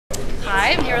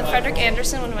Hi, I'm here with Frederick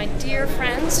Anderson, one of my dear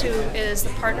friends who is the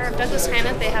partner of Douglas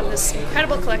Hannant. They have this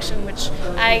incredible collection which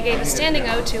I gave a standing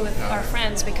ode to with our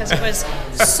friends because it was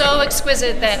so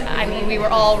exquisite that, I mean, we were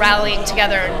all rallying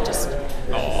together and just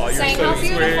saying how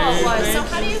beautiful it was. So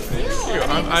how do you feel?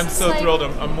 I'm so thrilled.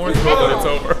 I'm more thrilled that it's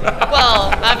over.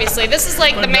 Well, obviously, this is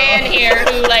like the man here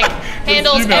who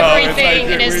handles everything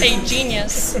and is a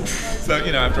genius. So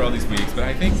after all these weeks, but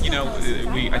I think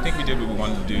I think we did what we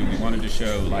wanted to do. We wanted to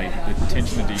show the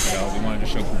attention to detail. We wanted to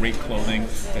show great clothing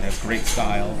that has great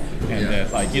style and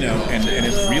that and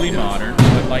it's really modern,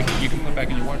 but you can put back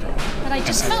in your wardrobe. But I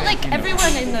just felt like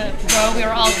everyone in the row, we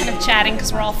were all kind of chatting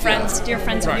because we're all friends, dear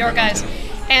friends of your guys.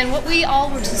 And what we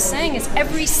all were just saying is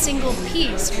every single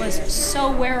piece was so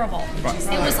wearable. Right.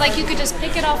 It was like you could just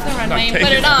pick it off the runway and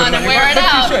put it on and wear it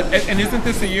out. And isn't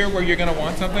this a year where you're going to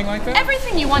want something like that?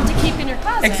 Everything you want to keep in your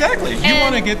closet. Exactly. You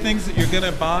want to get things that you're going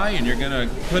to buy and you're going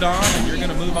to put on and you're going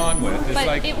to move on with. It's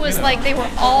but it was like they were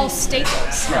all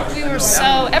staples. Right. We were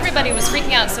everybody was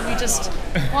freaking out, so we just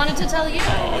wanted to tell you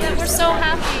that we're so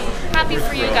happy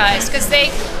for you guys because they,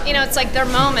 it's like their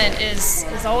moment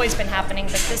has always been happening,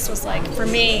 but this was for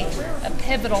me, a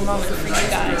pivotal moment for you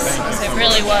guys because it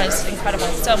really was incredible.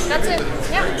 So that's it.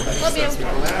 Yeah, love you.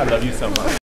 I love you so much.